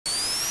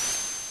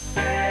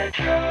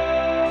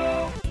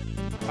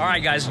All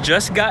right, guys,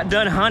 just got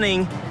done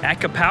hunting at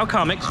Kapow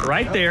Comics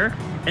right there.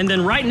 And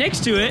then right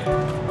next to it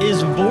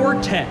is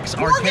Vortex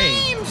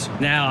Arcade.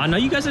 Now, I know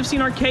you guys have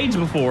seen arcades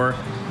before.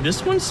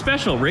 This one's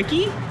special.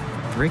 Ricky,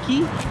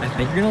 I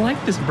think you're gonna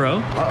like this, bro.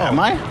 Am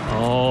I?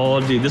 Oh,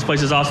 dude, this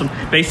place is awesome.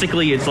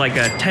 Basically, it's like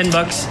 10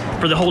 bucks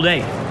for the whole day.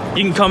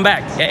 You can come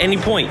back at any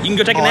point. You can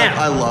go take a nap.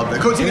 I love that.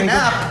 Go take a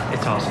nap.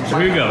 It's awesome. So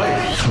here you go.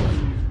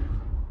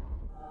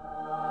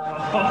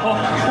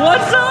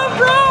 What's up,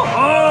 bro?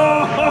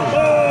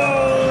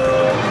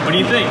 What do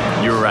you think?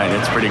 You're right.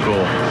 It's pretty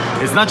cool.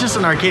 It's not just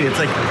an arcade. It's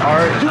like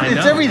art. Dude,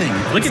 it's everything.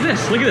 Look at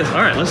this. Look at this.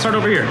 All right, let's start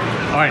over here.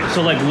 All right,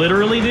 so like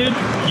literally, dude,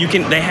 you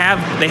can. They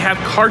have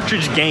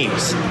cartridge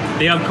games.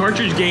 They have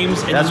cartridge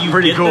games, and that's you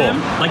pretty get cool.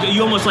 them, like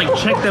you almost like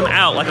check them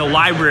out like a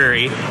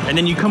library, and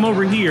then you come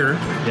over here,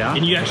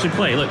 and you actually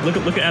play. Look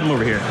at Adam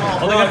over here.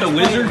 Oh, they got the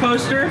wizard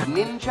poster.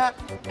 Ninja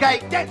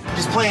Gaiden.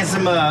 Just playing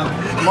some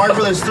Mario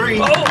Brothers 3.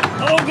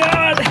 Oh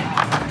God.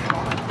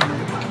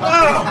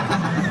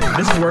 Oh.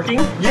 This is working?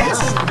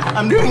 Yes,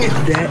 I'm doing it.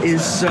 That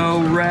is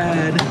so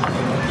rad.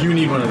 You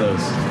need one of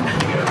those.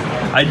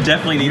 I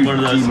definitely need one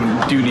of those.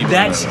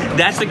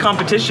 That's the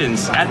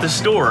competitions at the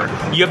store.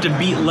 You have to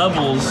beat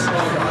levels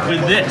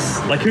with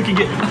this. Like who can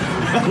get?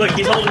 Look,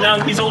 he's holding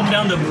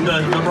down the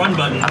run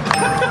button. All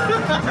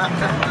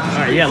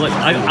right, yeah. Look,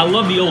 I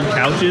love the old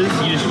couches.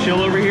 You just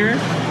chill over here,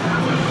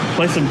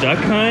 play some duck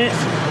hunt.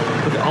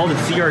 Look at all the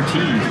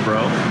CRTs, bro.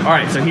 All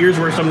right, so here's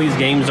where some of these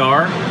games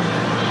are.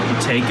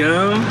 Take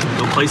them,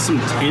 go play some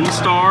 10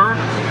 Star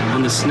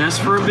on the SNES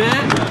for a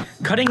bit.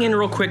 Cutting in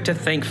real quick to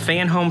thank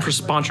Fan Home for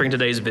sponsoring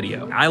today's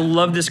video. I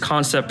love this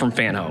concept from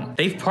Fan Home.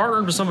 They've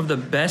partnered with some of the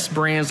best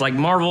brands like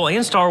Marvel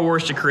and Star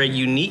Wars to create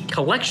unique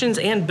collections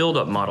and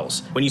build-up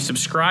models. When you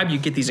subscribe, you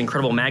get these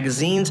incredible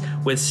magazines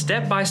with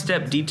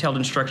step-by-step detailed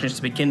instructions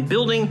to begin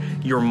building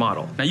your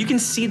model. Now you can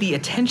see the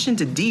attention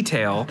to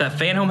detail that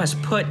Fan Home has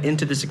put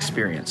into this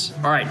experience.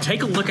 All right,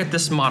 take a look at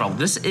this model.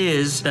 This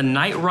is the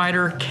Knight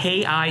Rider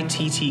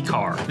KITT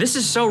car. This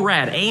is so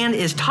rad and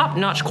is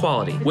top-notch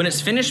quality. When it's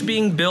finished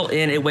being built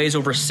in, it weighs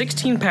over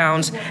 16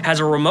 pounds, has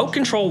a remote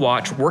control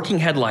watch, working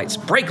headlights,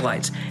 brake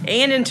lights,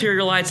 and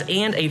interior lights,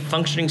 and a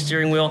functioning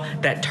steering wheel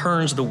that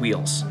turns the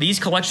wheels. These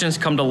collections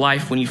come to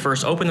life when you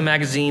first open the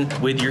magazine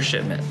with your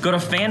shipment. Go to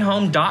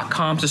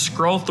fanhome.com to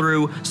scroll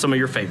through some of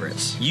your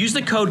favorites. Use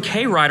the code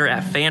KRIDER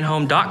at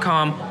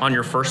fanhome.com on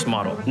your first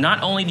model.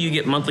 Not only do you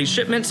get monthly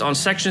shipments on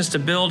sections to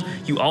build,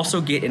 you also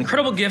get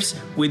incredible gifts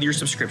with your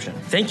subscription.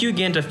 Thank you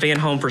again to Fan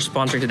Home for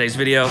sponsoring today's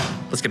video.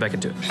 Let's get back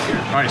into it.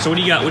 All right, so what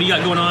do you got? What do you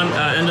got going on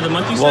end of the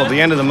month, you said? Well, at the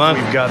end of the month,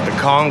 we've got the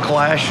Kong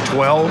Clash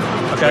 12,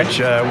 which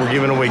we're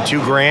giving away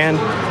 $2 grand.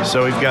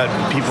 So we've got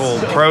people,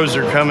 pros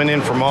are coming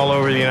in from all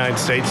over the United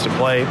States to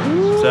play.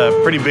 It's a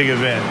pretty big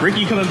event.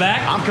 Ricky, you coming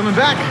back? I'm coming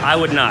back. I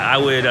would not. I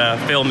would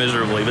fail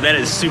miserably, but that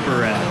is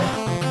super rad.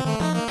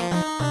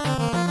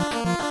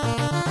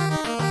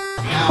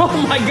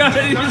 Oh my God, I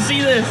didn't even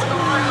see this.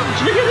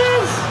 Look at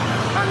this.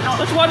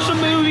 Let's watch some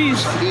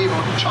movies. Dude,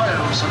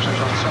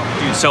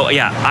 so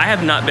yeah, I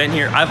have not been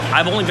here.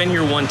 I've only been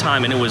here one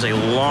time, and it was a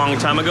long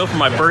time ago for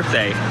my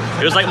birthday.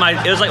 It was like my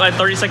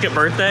 32nd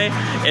birthday,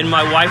 and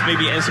my wife made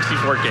me an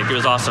N64 kick. It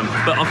was awesome.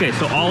 But okay,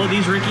 so all of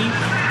these, Ricky,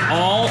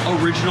 all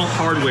original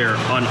hardware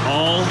on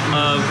all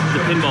of the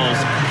pinballs.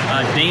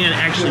 Dan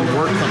actually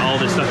worked on all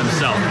this stuff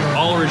himself.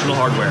 All original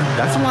hardware.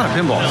 That's a lot of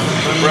pinballs.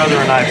 My brother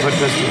and I put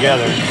this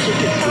together.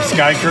 The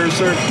Sky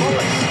Cursor.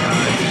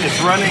 It's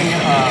running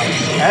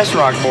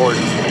S-Rock board.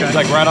 It's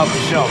like right off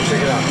the shelf. Check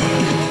it out.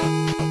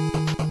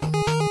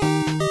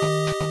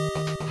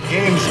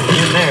 Games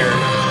in there,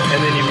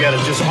 and then you've got a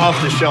just off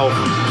the shelf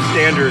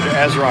standard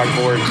S-Rock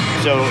board.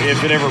 So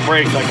if it ever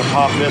breaks, I can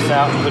pop this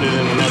out and put it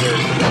in another.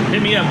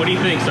 Hit me up. What do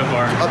you think so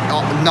far?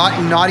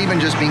 Not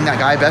even just being that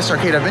guy. Best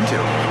arcade I've been to.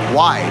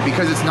 Why?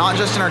 Because it's not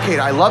just an arcade.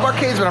 I love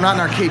arcades, but I'm not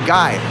an arcade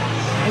guy.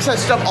 This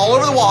has stuff all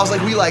over the walls, like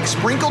we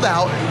sprinkled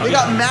out. They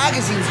got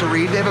magazines to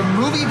read. They have a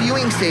movie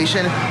viewing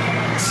station,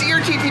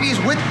 CRT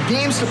TVs with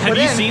games to put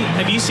in.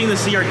 Have you seen the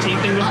CRT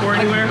thing before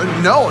anywhere?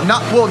 No,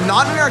 not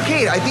in an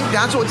arcade. I think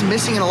that's what's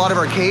missing in a lot of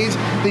arcades.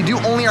 They do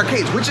only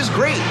arcades, which is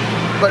great.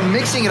 But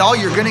mixing it all,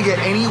 you're gonna get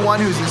anyone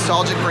who's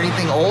nostalgic for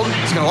anything old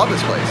is gonna love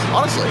this place.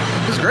 Honestly,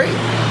 it's great.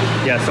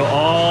 Yeah, so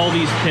all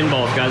these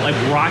pinballs, guys, like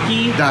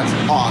Rocky. That's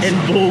awesome.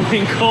 And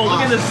Bullwinkle.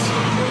 Look at this.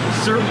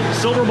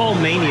 Silver Ball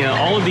Mania,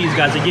 all of these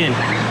guys, again,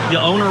 the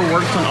owner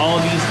works on all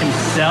of these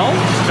himself.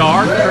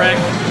 Star Trek,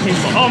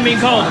 oh, I'm being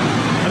called.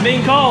 I'm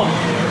being called.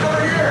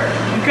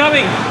 I'm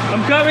coming.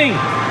 I'm coming.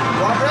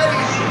 I'm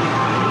ready.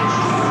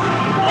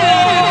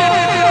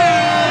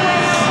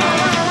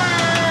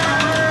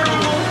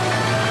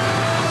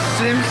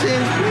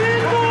 Simpsons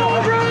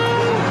pinball, bro.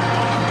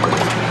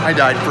 I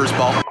died first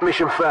ball.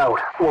 Mission failed.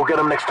 We'll get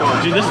them next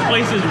time. Dude, this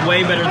place is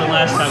way better than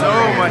last time.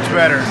 So much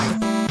better.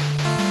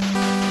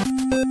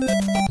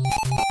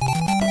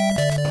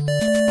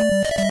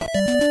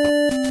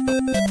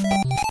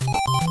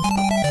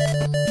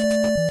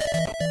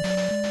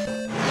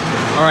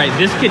 All right,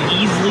 this could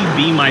easily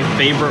be my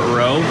favorite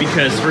row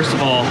because, first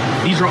of all,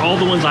 these are all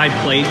the ones I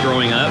played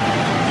growing up.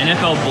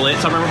 NFL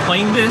Blitz, I remember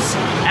playing this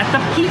at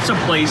the pizza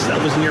place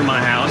that was near my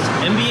house.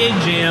 NBA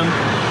Jam,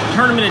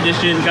 Tournament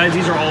Edition. Guys,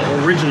 these are all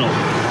original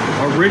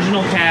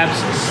caps.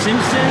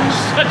 Simpsons,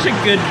 such a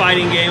good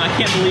fighting game. I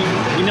can't believe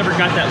we never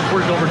got that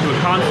ported over to a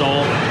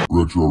console.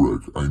 Retro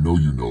Rick, I know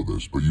you know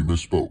this, but you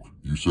misspoke.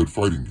 You said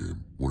fighting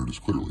game when it is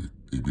clearly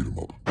a beat 'em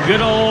up.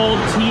 Good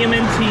old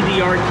TMNT,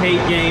 the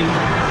arcade game.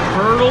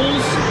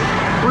 Turtles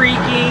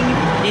freaking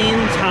in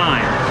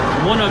time.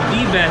 One of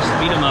the best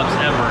beat 'em ups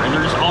ever, and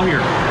they're just all here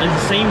in the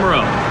same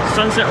row.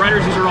 Sunset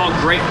Riders, these are all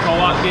great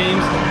co-op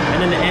games.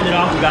 And then to end it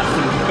off, we got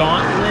some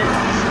Gauntlet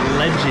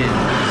Legends.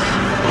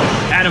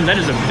 Adam, that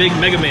is a big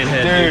Mega Man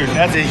head. Dude,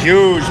 that's a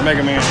huge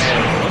Mega Man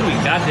head. What do we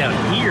got down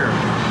here?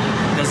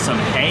 There's some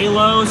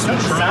Halo, some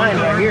sign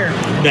right here.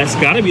 That's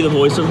got to be the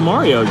voice of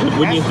Mario,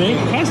 wouldn't you think?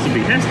 Has to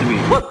be, has to be.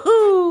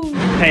 Woohoo!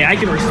 Hey, I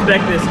can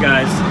respect this,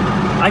 guys.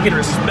 I can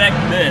respect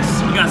this.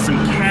 We got some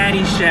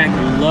Caddyshack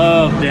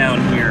love down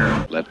here.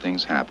 Let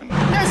things happen.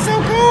 That's so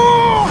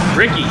cool!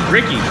 Ricky.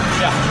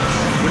 Yeah.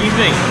 What do you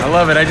think? I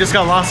love it. I just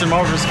got lost in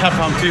Marvel vs.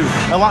 Capcom 2.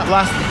 I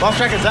lost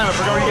track of time. I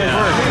forgot where you guys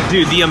were.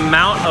 Dude, the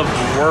amount of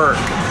work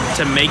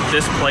to make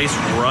this place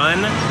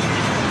run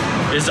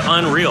is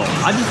unreal.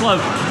 I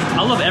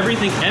love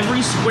everything.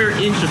 Every square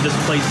inch of this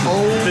place is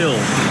filled.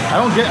 I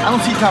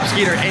don't see Top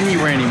Skater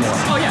anywhere anymore.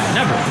 Oh yeah,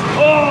 never.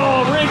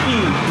 Oh,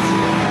 Ricky.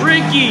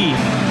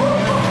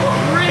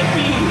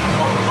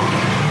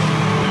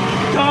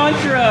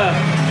 Contra.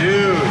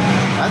 Dude,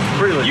 that's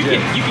pretty legit.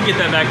 You can get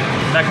that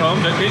back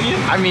home, couldn't you?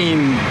 I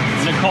mean,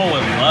 Nicole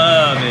would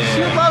love it. she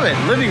would love it.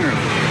 Living room.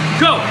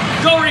 Go,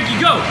 Ricky,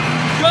 go.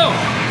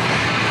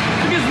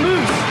 Look at his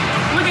moves.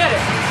 Look at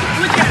it.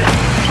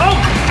 Oh.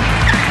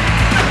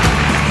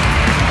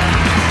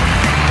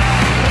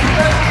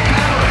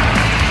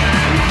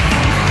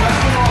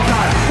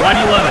 Why do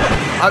you love it?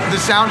 The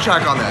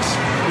soundtrack on this.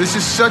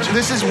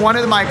 This is one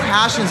of my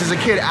passions as a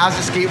kid as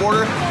a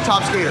skateboarder.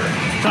 Top Skater.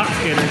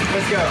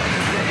 Let's go.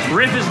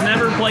 Riff has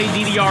never played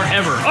DDR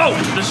ever. Oh,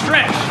 the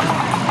stretch.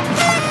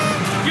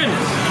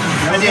 Goodness.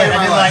 I did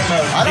light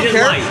mode. I don't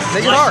care.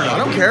 Make it hard. I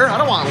don't care. I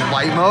don't want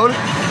light mode.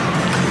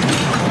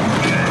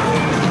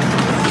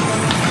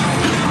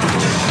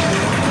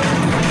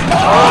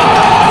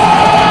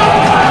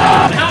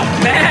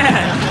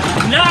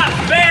 Not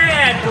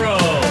bad, bro.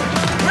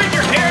 Bring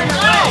your hair in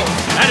your way.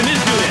 Adam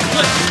is doing it.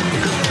 Look.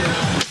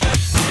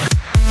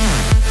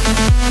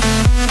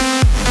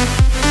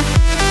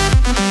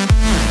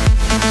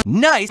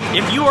 Nice.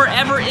 If you are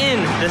ever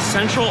in the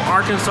Central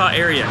Arkansas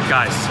area,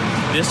 guys,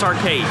 this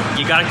arcade,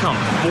 you gotta come.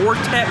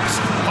 Vortex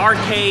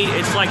Arcade.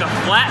 It's like a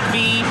flat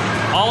fee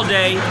all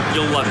day.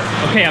 You'll love it.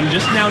 Okay, I'm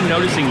just now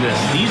noticing this.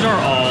 These are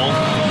all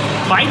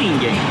fighting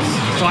games.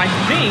 So I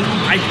think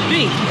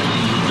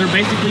they're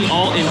basically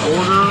all in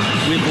order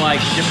with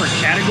like different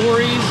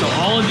categories. So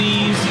all of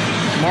these,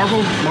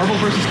 Marvel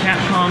vs.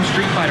 Capcom,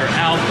 Street Fighter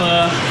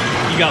Alpha,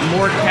 you got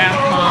more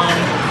Capcom,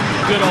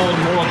 good old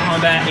Mortal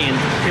Kombat, and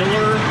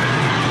Killer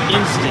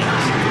Instinct.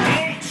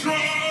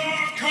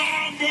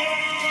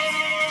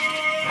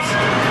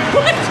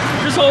 What?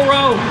 This whole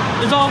row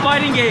is all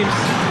fighting games.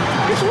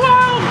 It's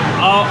wild.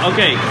 Oh,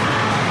 okay.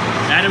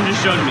 Adam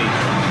just showed me.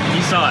 He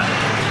saw it.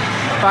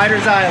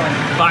 Fighter's Island.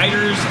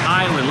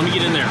 Let me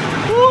get in there.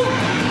 Woo.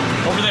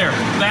 Over there.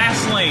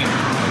 Fast Lane.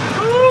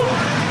 Woo.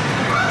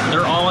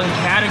 They're all in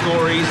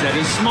categories. That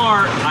is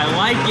smart. I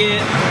like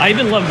it. I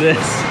even love this.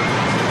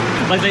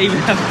 Like they even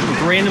have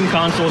random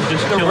consoles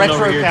just chilling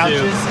over here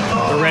too.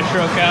 The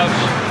retro couch.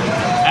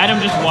 Adam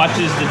just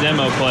watches the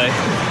demo play.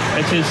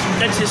 That's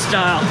his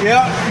style.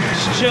 Yeah.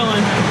 Just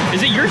chilling.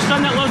 Is it your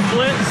son that loves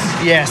Blitz?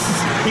 Yes.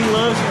 He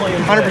loves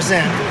playing Blitz.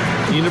 100%.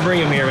 You need to bring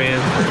him here, man.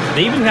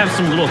 They even have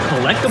some little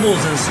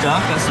collectibles and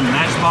stuff. Got some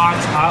Matchbox,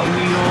 Hot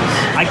Wheels.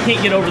 I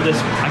can't get over this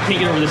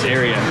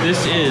area.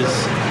 This is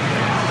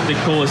the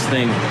coolest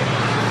thing.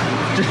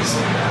 Just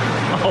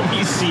all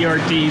these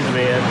CRTs,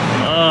 man.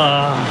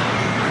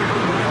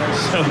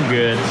 So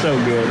good, so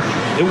good.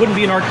 It wouldn't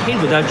be an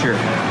arcade without your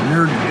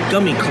Nerd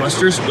Gummy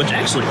Clusters, which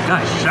actually,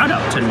 guys, shout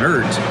out to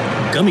Nerds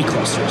Gummy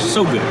Clusters.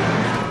 So good.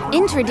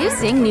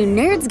 Introducing new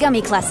Nerds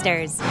Gummy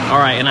Clusters. All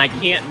right, and I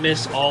can't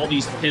miss all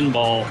these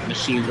pinball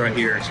machines right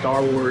here.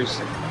 Star Wars,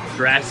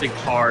 Jurassic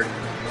Park,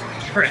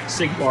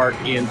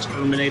 and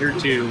Terminator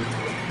 2,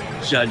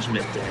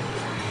 Judgment Day.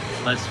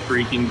 Let's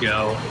freaking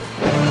go.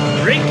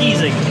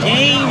 Ricky's a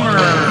gamer.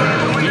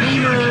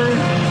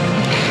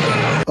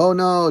 Oh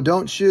no,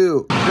 don't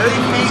shoot. Very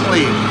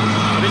faintly.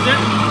 What is it?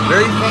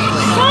 Very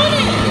faintly.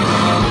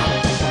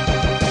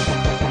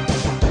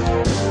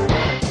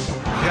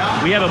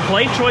 We have a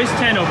Play Choice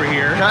 10 over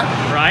here,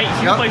 right?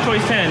 See the Play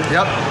Choice 10?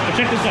 Yep. But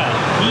check this out.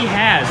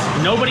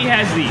 Nobody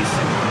has these.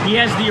 He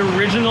has the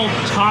original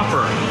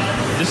topper.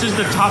 This is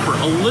the topper,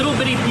 a little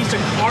bitty piece of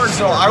cardboard,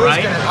 So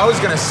I was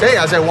gonna say,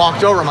 as I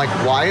walked over, I'm like,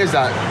 why is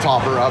that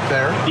topper up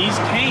there? These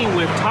came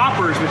with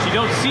toppers, which you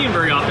don't see them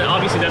very often.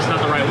 Obviously, that's not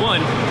the right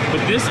one,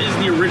 but this is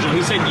the original.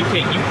 He said you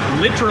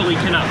literally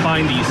cannot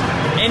find these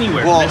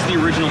anywhere. Well, that's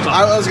the original topper.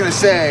 I was gonna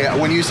say,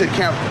 when you said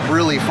can't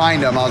really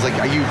find them, I was like,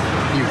 you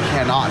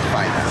cannot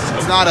find them.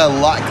 It's not a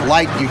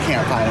like you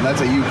can't find them.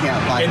 That's a you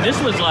can't find them. And this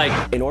was like,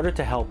 in order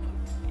to help,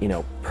 you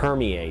know,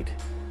 permeate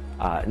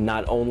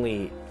not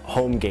only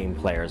home game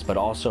players, but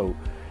also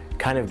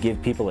kind of give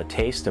people a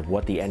taste of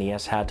what the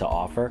NES had to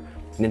offer,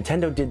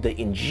 Nintendo did the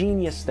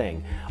ingenious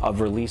thing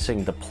of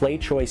releasing the Play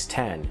Choice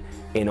 10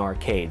 in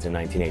arcades in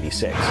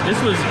 1986.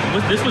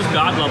 this was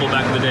god level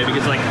back in the day,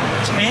 because like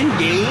 10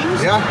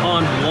 games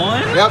on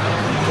one? Yep,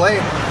 play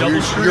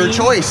your Double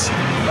choice.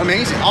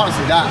 Amazing.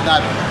 Honestly,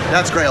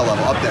 that's Grail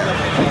level up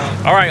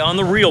there. All right, on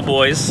the real,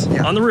 boys.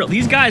 Yeah. On the real.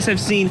 These guys have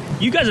seen,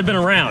 you guys have been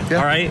around, Yeah,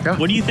 all right? yeah.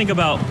 What do you think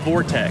about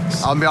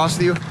Vortex? I'll be honest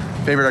with you,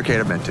 favorite arcade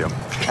I've been to.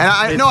 And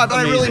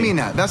I really mean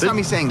that. That's not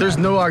me saying There's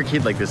that. no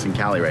arcade like this in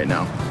Cali right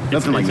now.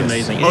 Nothing like It's this.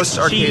 amazing. Most It's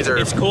arcades cheap, are-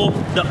 It's cool.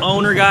 The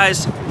owner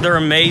guys, they're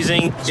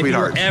amazing. Sweethearts. If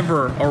you're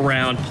ever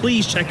around,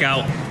 please check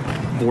out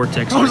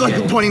Vortex. I was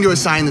Arcade. like pointing to a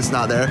sign that's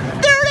not there.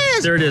 There it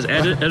is! There it is.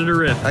 Editor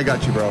Riff. I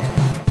got you, bro.